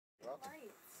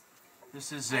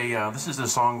This is a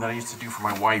song that I used to do for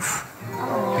my wife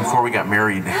before we got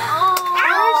married.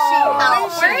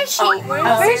 Where is she?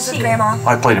 Where is she? Grandma.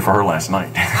 I played it for her last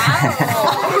night.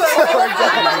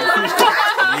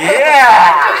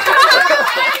 Yeah!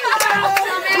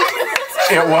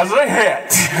 It was a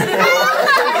hit.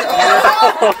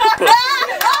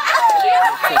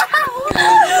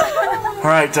 All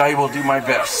right, I will do my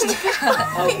best.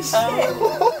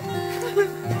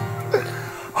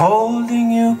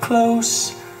 Holding you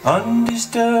close,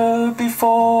 undisturbed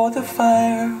before the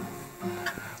fire.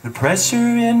 The pressure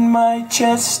in my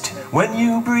chest when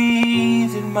you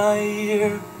breathe in my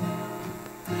ear.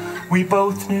 We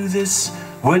both knew this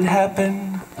would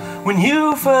happen when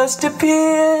you first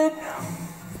appeared.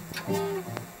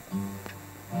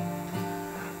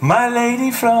 My lady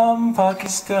from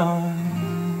Pakistan.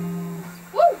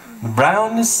 The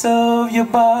brownness of your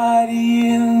body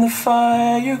in the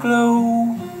fire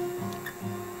glow.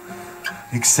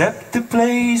 Except the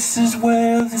places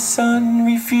where the sun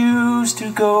refused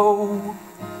to go.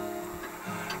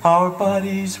 Our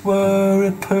bodies were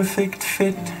a perfect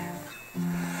fit.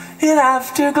 In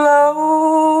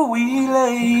afterglow we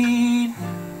laid,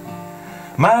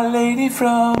 my lady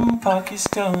from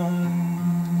Pakistan.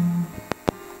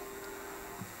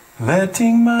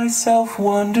 Letting myself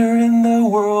wander in the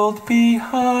world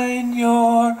behind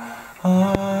your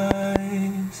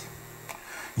eyes.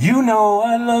 You know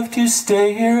I love to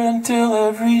stay here until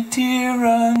every tear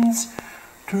runs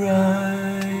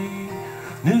dry.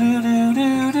 Do do do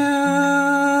do do.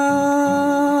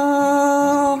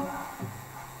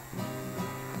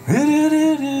 Do do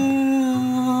do do.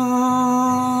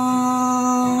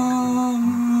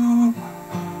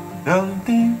 Do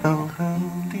do do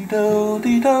do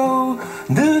do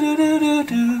do do do do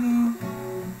do.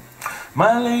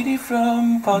 My lady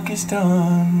from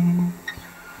Pakistan.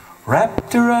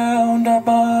 Wrapped around our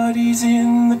bodies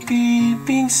in the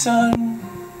peeping sun.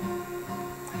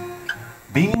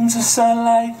 Beams of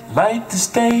sunlight light the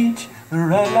stage, the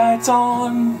red light's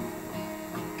on.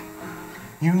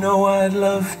 You know I'd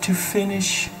love to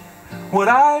finish what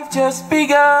I've just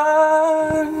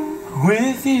begun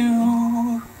with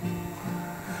you,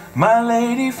 my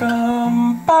lady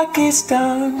from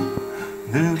Pakistan.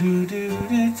 Do do do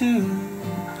do do.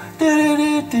 Do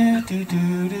do do do do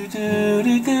do do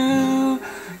do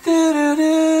do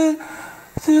do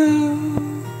do.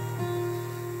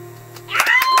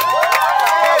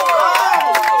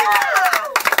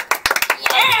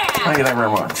 Thank you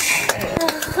very much.